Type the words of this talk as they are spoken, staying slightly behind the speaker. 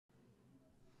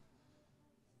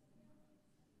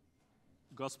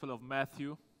Gospel of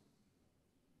Matthew.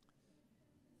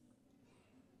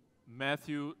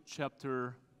 Matthew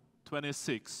chapter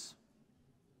 26,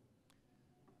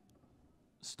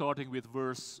 starting with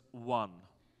verse 1.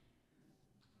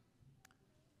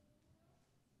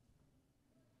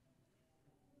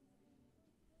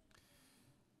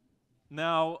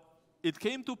 Now, it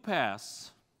came to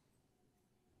pass,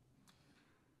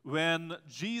 when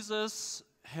Jesus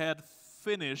had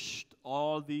finished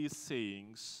all these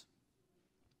sayings,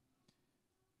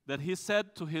 that he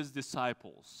said to his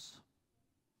disciples,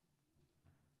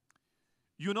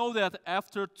 "You know that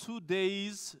after 2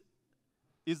 days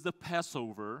is the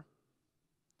Passover,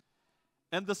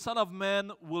 and the Son of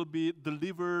Man will be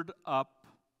delivered up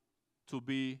to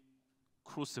be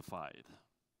crucified."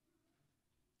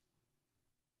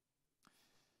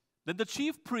 Then the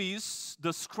chief priests,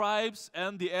 the scribes,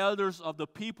 and the elders of the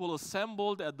people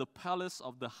assembled at the palace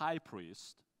of the high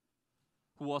priest,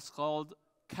 who was called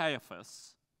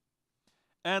Caiaphas,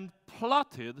 and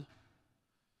plotted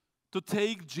to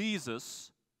take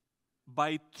Jesus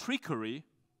by trickery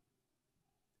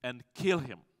and kill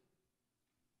him.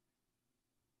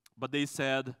 But they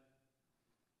said,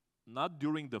 "Not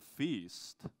during the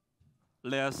feast,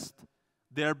 lest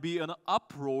there be an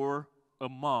uproar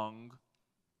among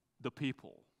the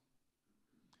people."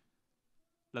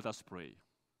 Let us pray.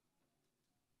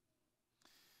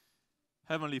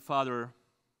 Heavenly Father,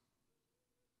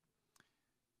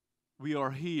 we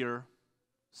are here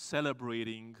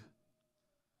celebrating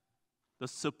the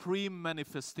supreme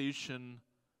manifestation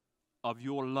of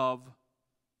your love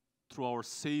through our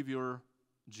Savior,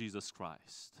 Jesus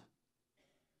Christ.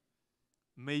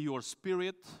 May your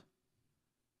Spirit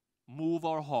move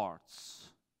our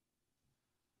hearts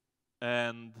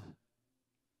and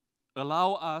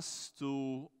allow us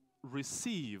to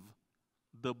receive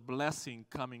the blessing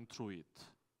coming through it.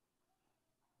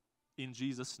 In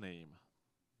Jesus' name,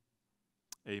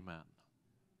 amen.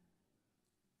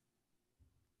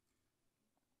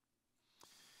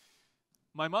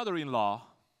 My mother-in-law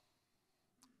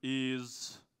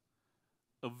is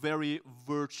a very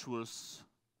virtuous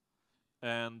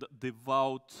and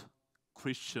devout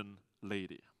Christian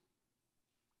lady.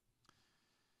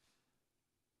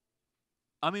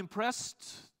 I'm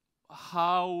impressed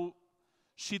how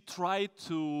she tried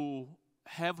to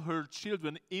have her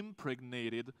children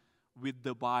impregnated with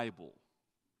the Bible.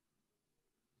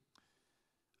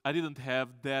 I didn't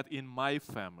have that in my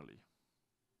family.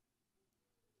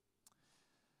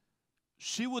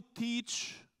 She would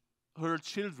teach her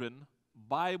children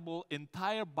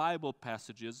entire Bible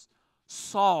passages,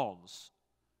 Psalms,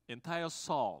 entire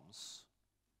Psalms,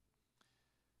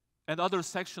 and other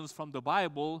sections from the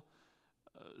Bible.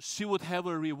 She would have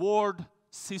a reward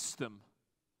system.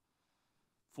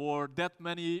 For that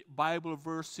many Bible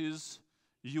verses,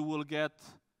 you will get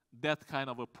that kind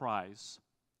of a prize.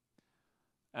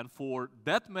 And for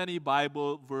that many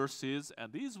Bible verses,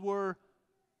 and these were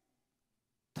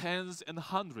tens and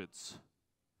hundreds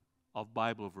of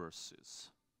Bible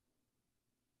verses,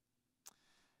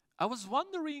 I was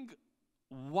wondering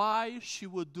why she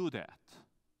would do that.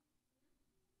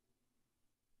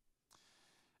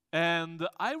 And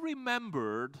I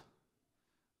remembered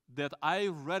that I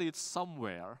read it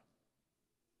somewhere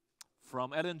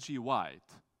from Ellen G.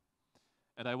 White,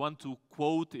 and I want to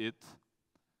quote it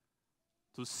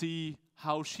to see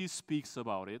how she speaks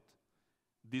about it.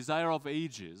 Desire of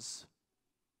Ages,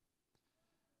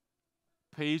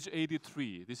 page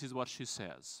 83. This is what she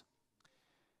says.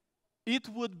 "It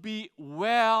would be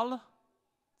well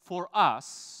for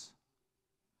us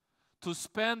to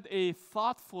spend a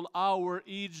thoughtful hour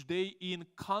each day in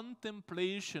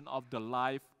contemplation of the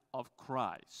life of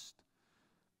Christ."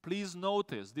 Please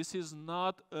notice, this is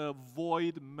not a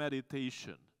void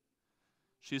meditation.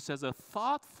 She says a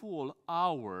thoughtful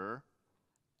hour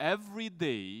every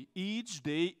day, each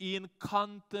day, in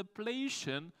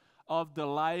contemplation of the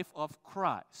life of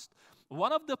Christ.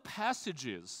 One of the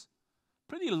passages,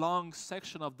 pretty long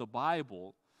section of the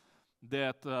Bible,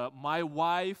 that my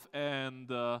wife and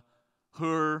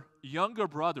her younger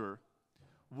brother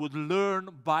would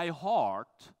learn by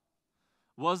heart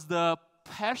was the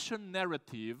passion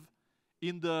narrative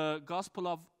in the Gospel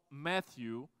of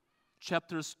Matthew,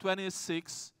 chapters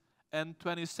 26 and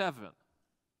 27.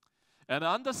 And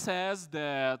Anda says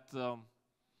that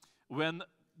when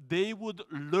they would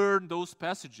learn those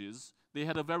passages, they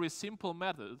had a very simple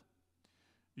method.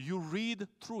 You read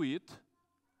through it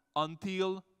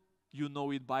until you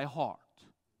know it by heart.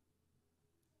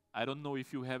 I don't know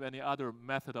if you have any other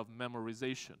method of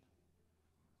memorization,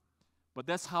 but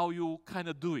that's how you kind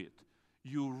of do it.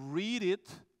 You read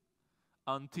it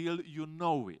until you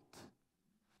know it.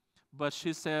 But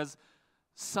she says,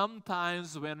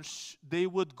 sometimes when they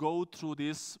would go through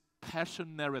this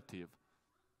passion narrative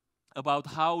about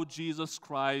how Jesus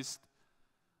Christ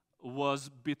was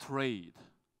betrayed,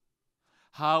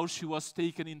 how she was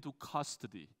taken into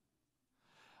custody,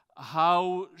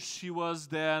 how she was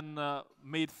then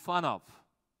made fun of,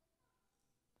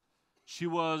 she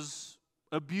was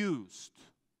abused.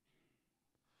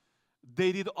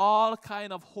 They did all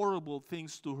kind of horrible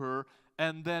things to her,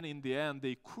 and then in the end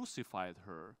they crucified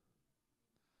her.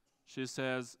 She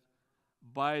says,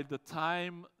 by the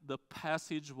time the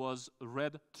passage was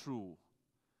read through,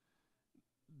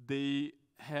 they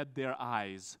had their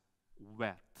eyes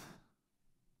wet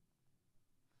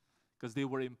because they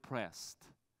were impressed.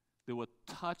 They were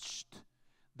touched.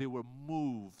 They were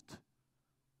moved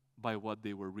by what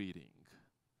they were reading.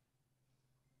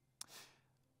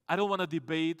 I don't want to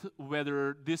debate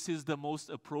whether this is the most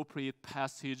appropriate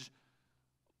passage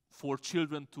for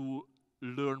children to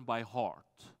learn by heart.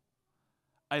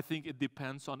 I think it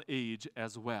depends on age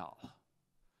as well.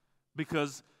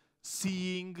 Because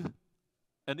seeing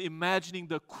and imagining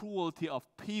the cruelty of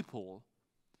people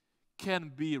can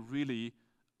be really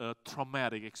a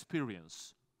traumatic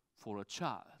experience for a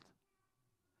child.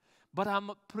 But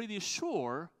I'm pretty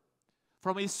sure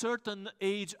from a certain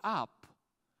age up,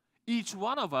 each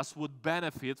one of us would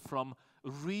benefit from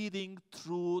reading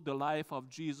through the life of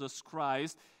Jesus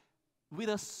Christ with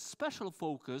a special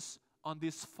focus on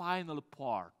this final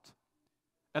part.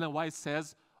 Ellen White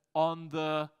says, on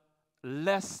the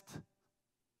last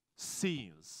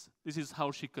scenes. This is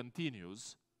how she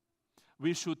continues.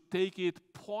 We should take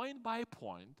it point by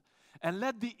point and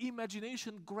let the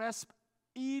imagination grasp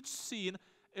each scene,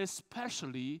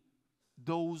 especially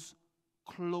those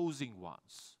closing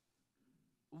ones.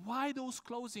 Why those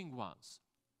closing ones?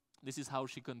 This is how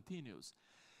she continues.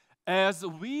 As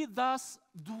we thus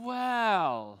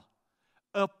dwell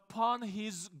upon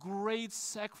his great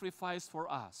sacrifice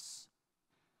for us,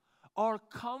 our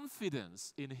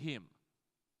confidence in him,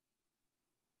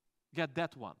 get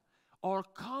that one, our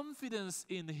confidence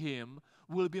in him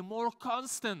will be more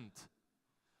constant.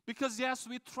 Because yes,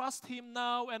 we trust him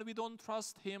now and we don't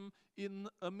trust him in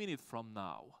a minute from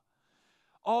now.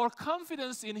 Our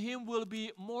confidence in him will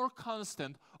be more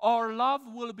constant. Our love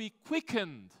will be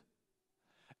quickened.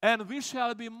 And we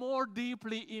shall be more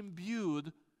deeply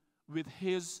imbued with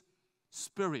his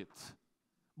spirit.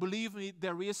 Believe me,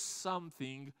 there is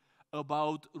something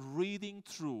about reading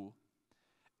through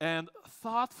and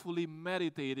thoughtfully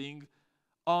meditating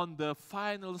on the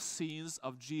final scenes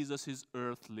of Jesus'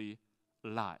 earthly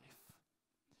life.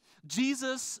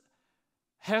 Jesus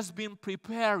has been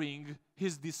preparing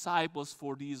his disciples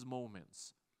for these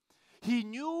moments. He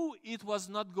knew it was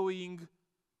not going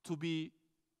to be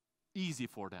easy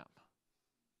for them.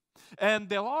 And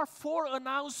there are 4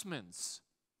 announcements.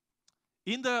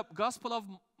 In the Gospel of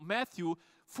Matthew,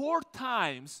 4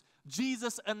 times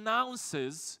Jesus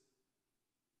announces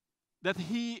that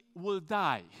he will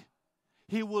die.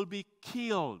 He will be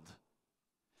killed.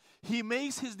 He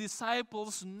makes his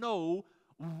disciples know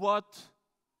what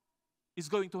is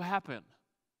going to happen.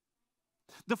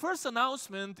 The first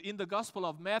announcement in the Gospel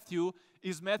of Matthew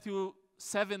is Matthew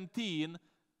 16,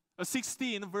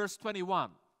 verse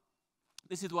 21.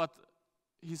 This is what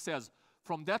he says.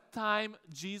 From that time,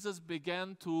 Jesus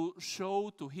began to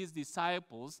show to his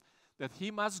disciples that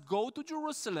he must go to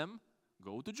Jerusalem,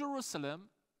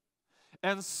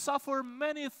 and suffer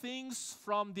many things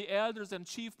from the elders and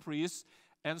chief priests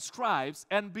and scribes,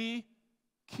 and be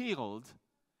killed,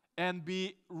 and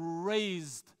be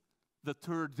raised the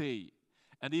 3rd day.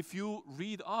 And if you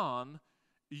read on,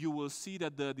 you will see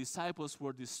that the disciples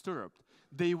were disturbed.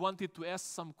 They wanted to ask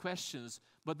some questions,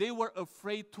 but they were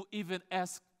afraid to even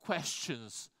ask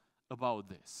questions about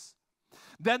this.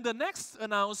 Then the next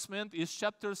announcement is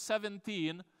chapter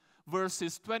 17,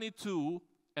 verses 22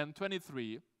 and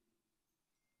 23.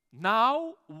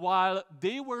 Now, while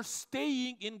they were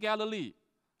staying in Galilee,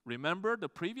 remember the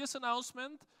previous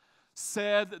announcement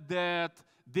said that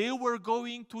they were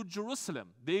going to Jerusalem.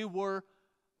 They were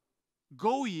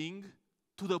going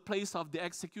to the place of the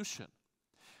execution.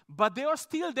 But they are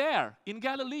still there in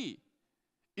Galilee.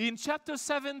 In chapter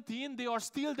 17, they are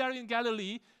still there in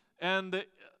Galilee, and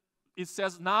it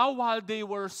says, now while they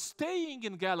were staying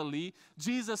in Galilee,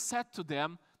 Jesus said to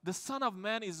them, the Son of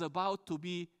Man is about to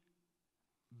be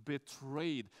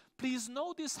betrayed. Please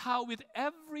notice how with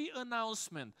every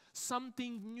announcement,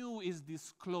 something new is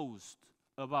disclosed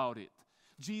about it.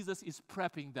 Jesus is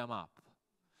prepping them up.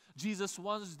 Jesus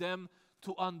wants them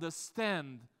to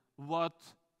understand what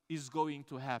is going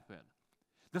to happen.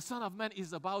 The Son of Man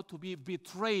is about to be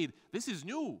betrayed. This is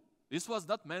new. This was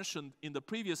not mentioned in the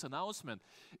previous announcement.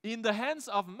 In the hands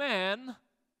of man,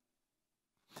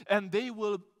 and they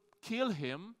will kill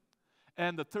him,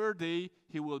 and the third day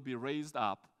he will be raised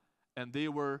up. And they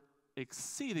were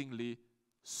exceedingly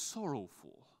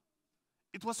sorrowful.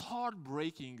 It was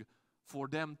heartbreaking for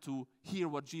them to hear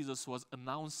what Jesus was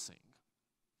announcing.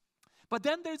 But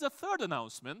then there's a third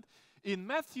announcement in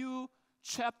Matthew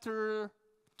chapter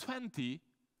 20,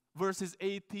 verses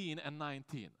 18 and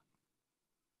 19.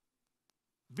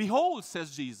 Behold,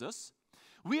 says Jesus,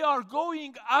 we are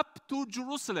going up to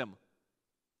Jerusalem.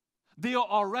 They are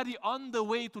already on the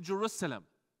way to Jerusalem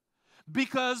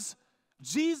because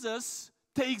Jesus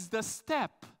takes the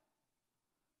step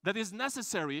that is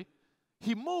necessary.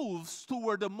 He moves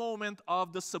toward the moment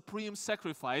of the supreme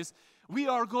sacrifice. We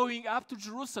are going up to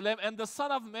Jerusalem, and the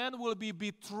Son of Man will be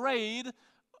betrayed.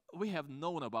 We have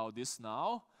known about this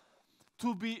now.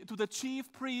 To the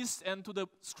chief priests and to the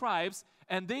scribes,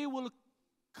 and they will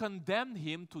condemn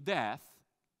him to death.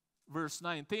 Verse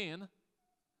 19.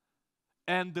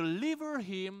 And deliver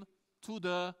him to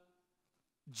the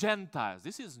Gentiles.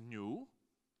 This is new.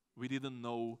 We didn't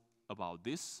know about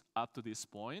this up to this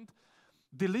point.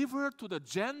 Deliver to the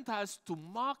Gentiles to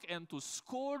mock and to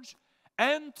scourge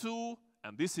and to,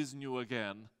 and this is new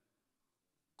again,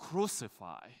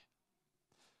 crucify.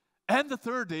 And the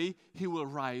third day he will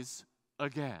rise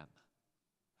again.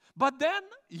 But then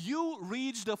you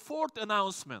reach the fourth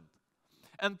announcement.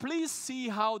 And please see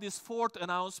how this fourth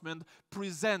announcement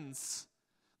presents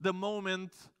the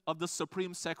moment of the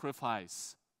supreme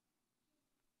sacrifice.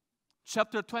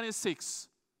 Chapter 26,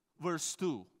 verse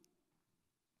 2.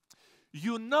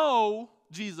 You know,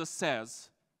 Jesus says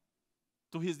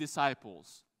to his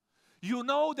disciples, you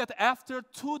know that after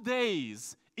 2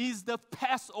 days is the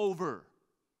Passover,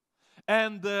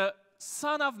 and the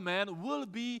Son of Man will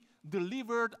be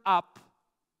delivered up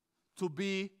to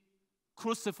be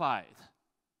crucified.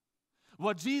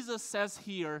 What Jesus says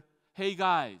here, hey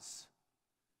guys,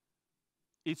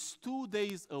 it's 2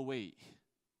 days away.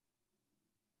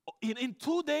 In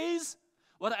 2 days,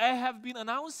 what I have been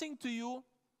announcing to you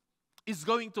is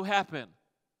going to happen.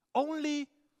 Only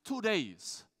 2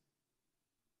 days.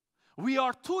 We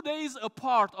are 2 days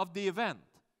apart of the event.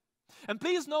 And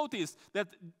please notice that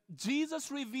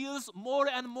Jesus reveals more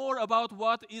and more about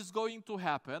what is going to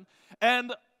happen.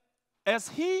 And as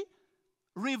he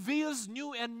reveals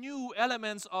new and new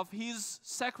elements of his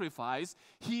sacrifice,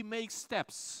 he makes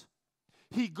steps.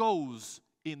 He goes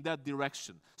in that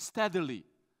direction steadily.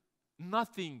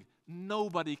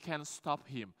 Nobody can stop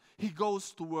him. He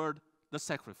goes toward the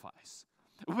sacrifice.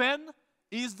 When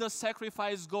is the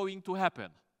sacrifice going to happen?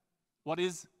 What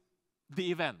is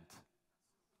the event?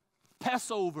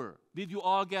 Passover. Did you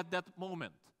all get that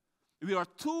moment? We are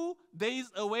 2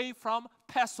 days away from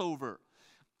Passover.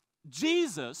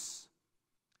 Jesus,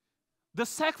 the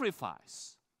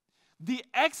sacrifice, the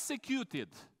executed,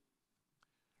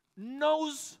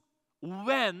 knows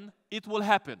when it will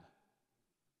happen.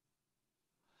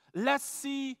 Let's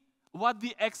see what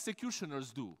the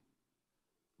executioners do.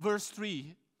 Verse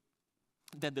 3,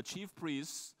 then the chief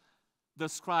priests, the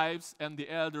scribes, and the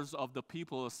elders of the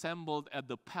people assembled at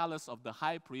the palace of the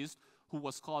high priest, who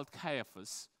was called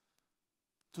Caiaphas,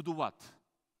 to do what?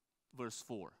 Verse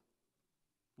 4.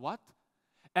 What?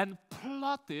 And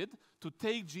plotted to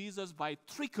take Jesus by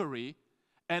trickery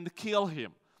and kill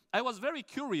him. I was very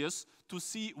curious to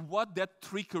see what that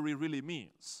trickery really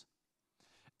means.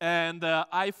 And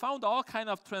I found all kinds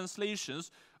of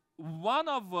translations. One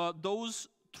of those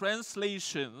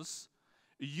translations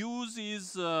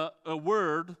uses a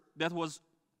word that was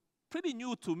pretty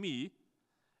new to me,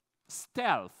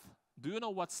 stealth. Do you know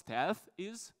what stealth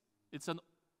is? It's an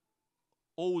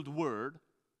old word.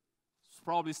 It's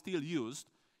probably still used.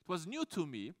 It was new to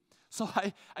me. So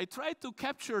I tried to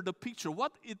capture the picture,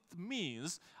 what it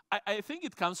means. I think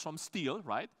it comes from steal,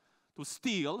 right? To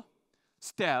steal,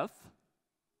 stealth.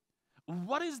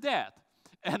 What is that?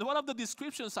 And one of the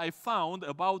descriptions I found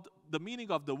about the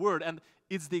meaning of the word, and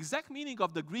it's the exact meaning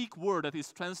of the Greek word that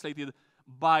is translated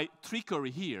by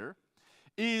trickery here,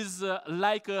 is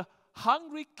like a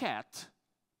hungry cat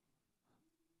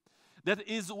that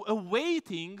is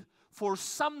waiting for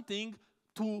something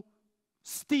to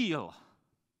steal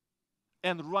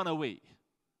and run away.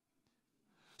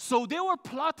 So they were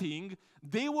plotting,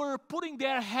 they were putting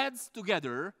their heads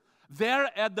together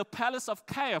there at the palace of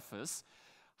Caiaphas,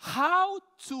 how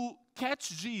to catch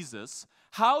Jesus,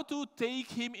 how to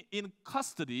take him in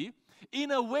custody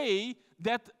in a way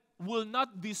that will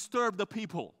not disturb the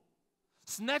people.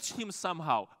 Snatch him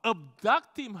somehow,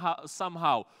 abduct him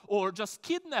somehow, or just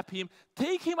kidnap him,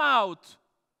 take him out,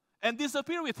 and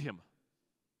disappear with him.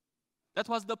 That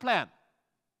was the plan.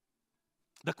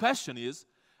 The question is,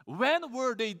 when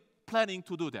were they planning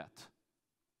to do that?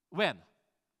 When?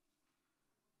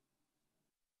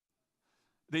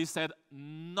 They said,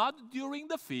 not during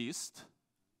the feast.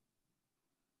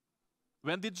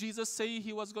 When did Jesus say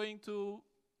he was going to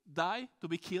die, to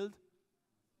be killed?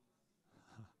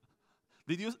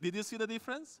 Did you see the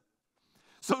difference?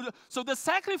 So the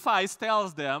sacrifice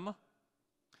tells them,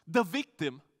 the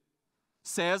victim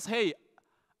says, hey,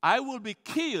 I will be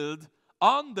killed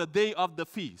on the day of the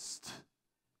feast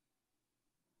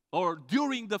or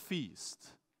during the feast.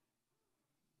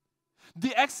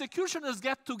 The executioners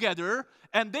get together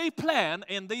and they plan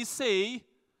and they say,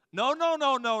 no.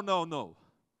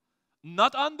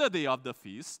 Not on the day of the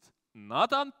feast,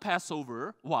 not on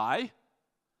Passover. Why?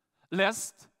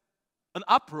 Lest an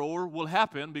uproar will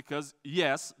happen because,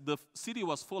 yes, the city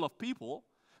was full of people.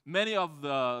 Many of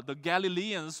the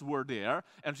Galileans were there,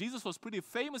 and Jesus was pretty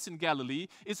famous in Galilee.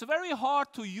 It's very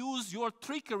hard to use your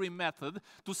trickery method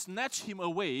to snatch him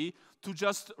away, to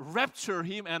just rapture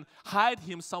him and hide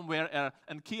him somewhere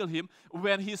and kill him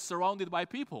when he's surrounded by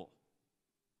people.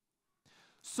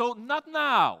 So not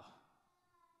now,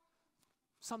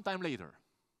 sometime later.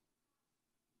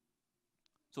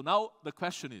 So now the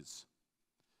question is,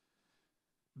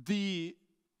 the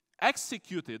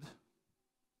executed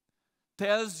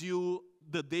tells you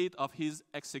the date of his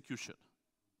execution.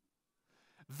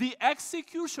 The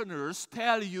executioners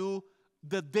tell you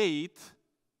the date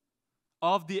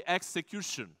of the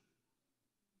execution.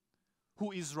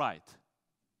 Who is right?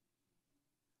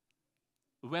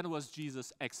 When was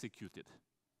Jesus executed?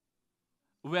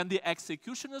 When the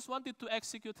executioners wanted to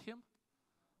execute him?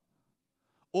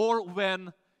 Or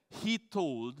when he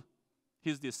told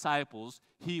his disciples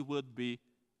he would be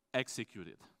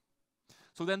executed?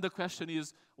 So then the question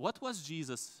is, what was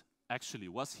Jesus actually?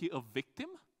 Was he a victim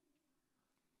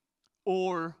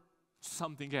or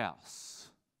something else?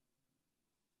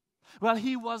 Well,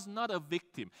 he was not a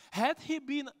victim. Had he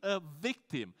been a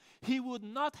victim, he would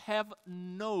not have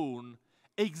known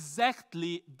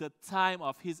exactly the time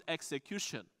of his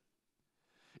execution.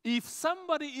 If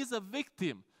somebody is a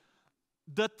victim,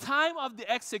 the time of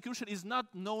the execution is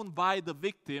not known by the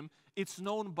victim, it's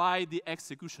known by the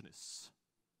executioners.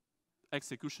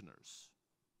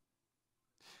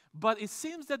 But it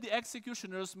seems that the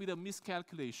executioners made a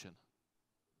miscalculation.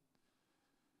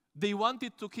 They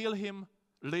wanted to kill him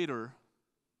later.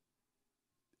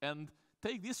 And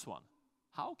take this one.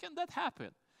 How can that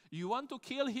happen? You want to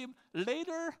kill him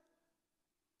later,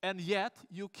 and yet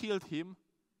you killed him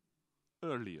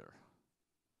earlier.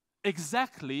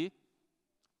 Exactly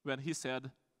when he said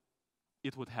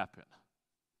it would happen.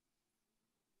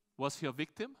 Was he a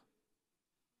victim?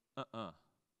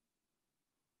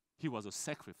 He was a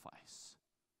sacrifice.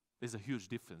 There's a huge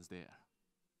difference there.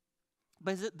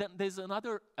 But then there's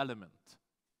another element.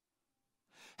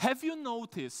 Have you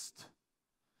noticed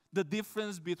the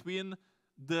difference between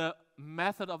the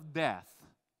method of death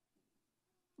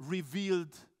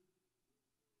revealed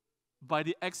by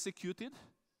the executed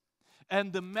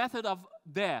and the method of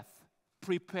death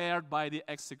prepared by the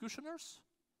executioners?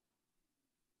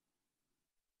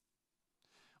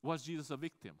 Was Jesus a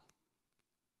victim?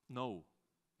 No,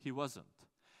 he wasn't.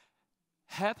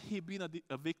 Had he been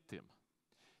a victim,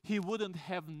 he wouldn't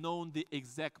have known the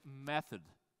exact method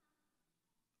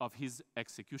of his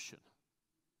execution.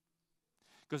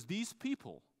 Because these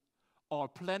people are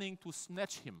planning to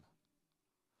snatch him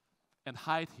and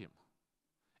hide him.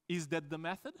 Is that the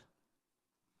method?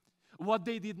 What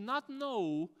they did not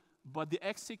know, but the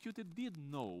executed did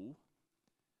know,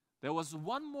 there was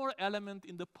one more element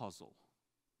in the puzzle.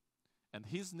 And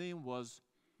his name was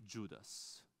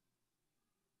Judas.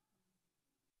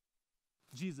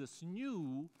 Jesus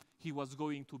knew he was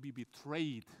going to be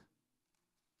betrayed.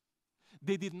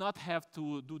 They did not have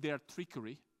to do their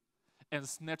trickery and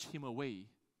snatch him away,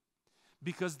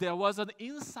 because there was an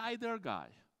insider guy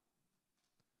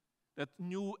that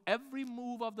knew every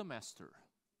move of the master,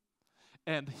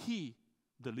 and he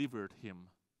delivered him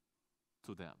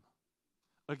to them.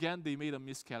 Again, they made a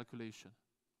miscalculation.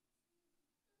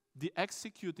 The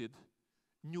executed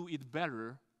knew it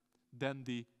better than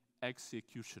the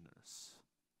executioners.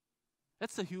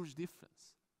 That's a huge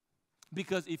difference.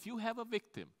 Because if you have a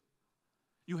victim,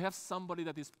 you have somebody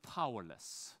that is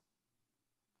powerless,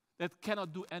 that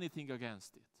cannot do anything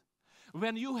against it.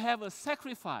 When you have a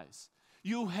sacrifice,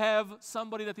 you have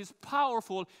somebody that is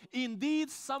powerful,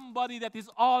 indeed somebody that is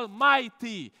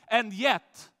almighty, and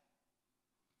yet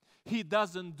he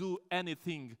doesn't do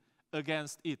anything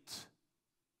against it.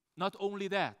 Not only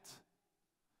that,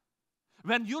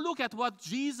 when you look at what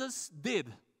Jesus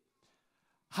did,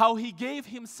 how he gave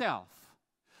himself,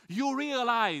 you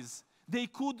realize they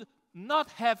could not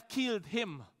have killed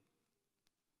him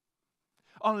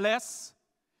unless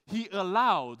he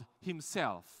allowed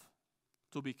himself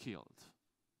to be killed.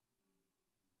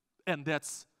 And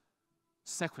that's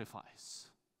sacrifice.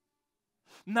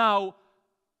 Now,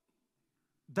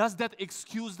 does that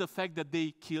excuse the fact that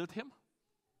they killed him?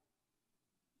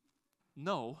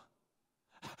 No.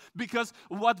 Because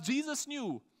what Jesus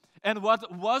knew and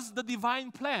what was the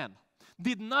divine plan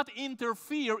did not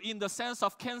interfere in the sense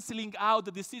of canceling out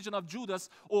the decision of Judas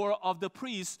or of the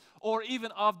priests or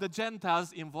even of the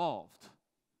Gentiles involved.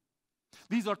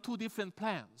 These are two different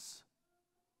plans.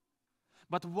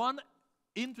 But one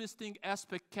interesting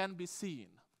aspect can be seen.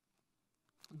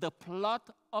 The plot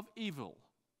of evil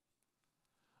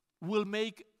will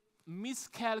make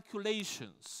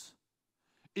miscalculations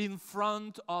in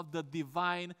front of the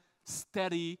divine,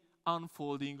 steady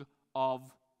unfolding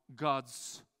of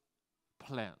God's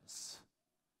plans.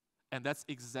 And that's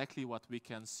exactly what we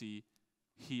can see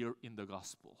here in the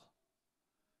gospel.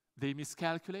 They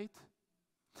miscalculate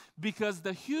because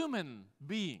the human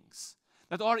beings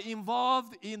that are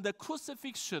involved in the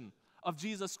crucifixion of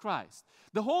Jesus Christ,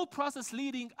 the whole process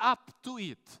leading up to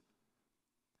it,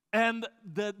 and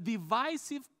the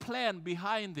divisive plan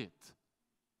behind it,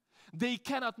 they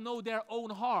cannot know their own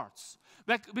hearts.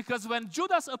 Because when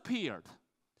Judas appeared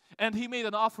and he made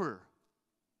an offer,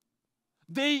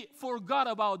 they forgot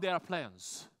about their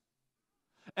plans.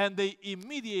 And they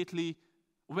immediately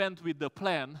went with the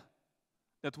plan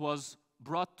that was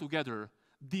brought together,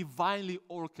 divinely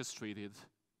orchestrated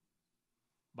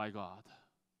by God.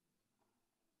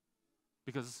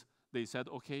 Because they said,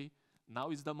 okay,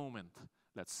 now is the moment.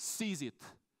 Let's seize it.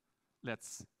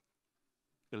 Let's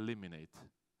eliminate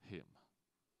him.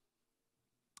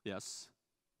 Yes,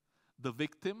 the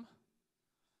victim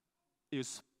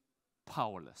is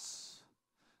powerless.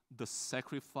 The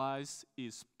sacrifice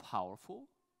is powerful.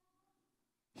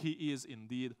 He is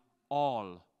indeed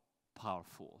all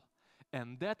powerful.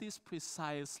 And that is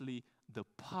precisely the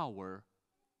power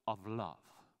of love.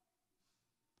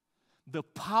 The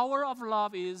power of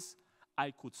love is,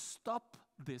 I could stop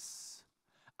this.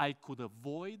 I could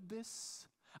avoid this.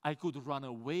 I could run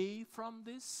away from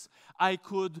this. I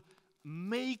could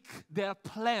make their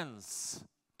plans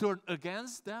turn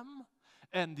against them.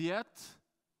 And yet,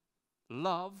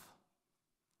 love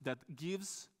that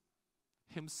gives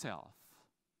himself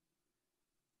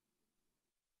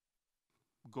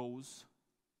goes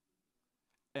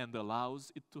and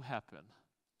allows it to happen.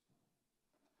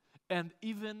 And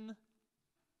even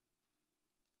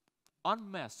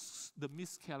unmasks the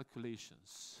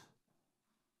miscalculations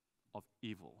of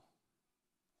evil.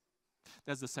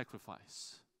 That's the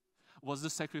sacrifice. Was the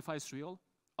sacrifice real?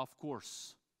 Of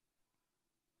course,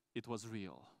 it was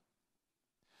real.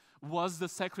 Was the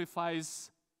sacrifice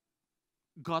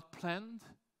God planned?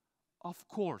 Of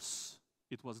course,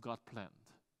 it was God planned.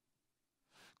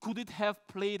 Could it have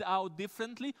played out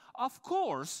differently? Of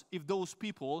course, if those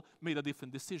people made a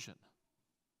different decision.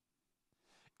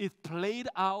 It played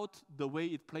out the way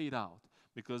it played out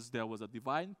because there was a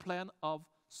divine plan of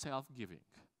self-giving.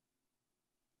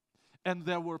 And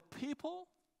there were people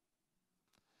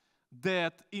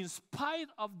that, in spite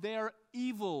of their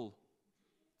evil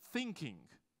thinking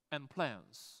and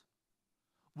plans,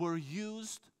 were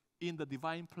used in the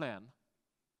divine plan,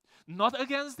 not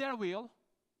against their will,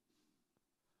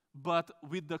 but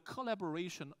with the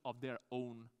collaboration of their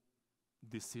own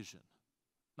decision.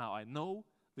 Now, I know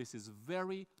this is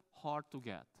very hard to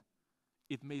get.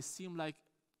 It may seem like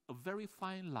a very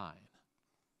fine line,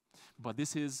 but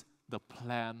this is the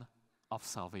plan of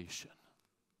salvation,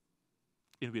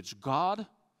 in which God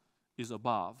is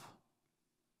above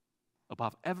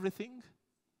everything,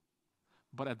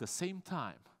 but at the same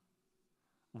time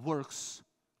works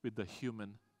with the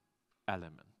human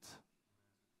element.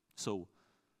 So,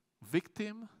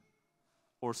 victim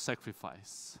or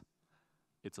sacrifice?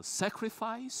 It's a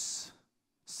sacrifice,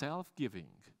 self-giving,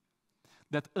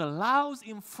 that allows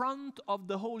in front of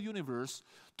the whole universe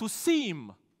to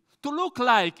look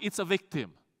like it's a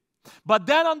victim. But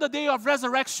then on the day of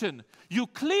resurrection, you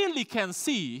clearly can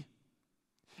see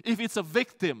if it's a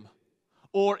victim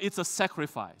or it's a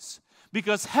sacrifice.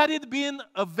 Because had it been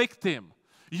a victim,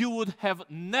 you would have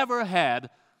never had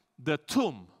the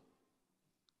tomb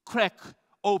crack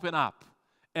open up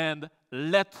and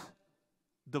let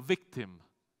the victim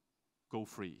go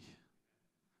free.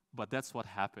 But that's what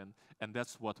happened, and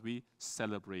that's what we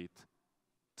celebrate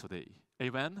today.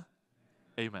 Amen?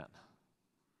 Amen.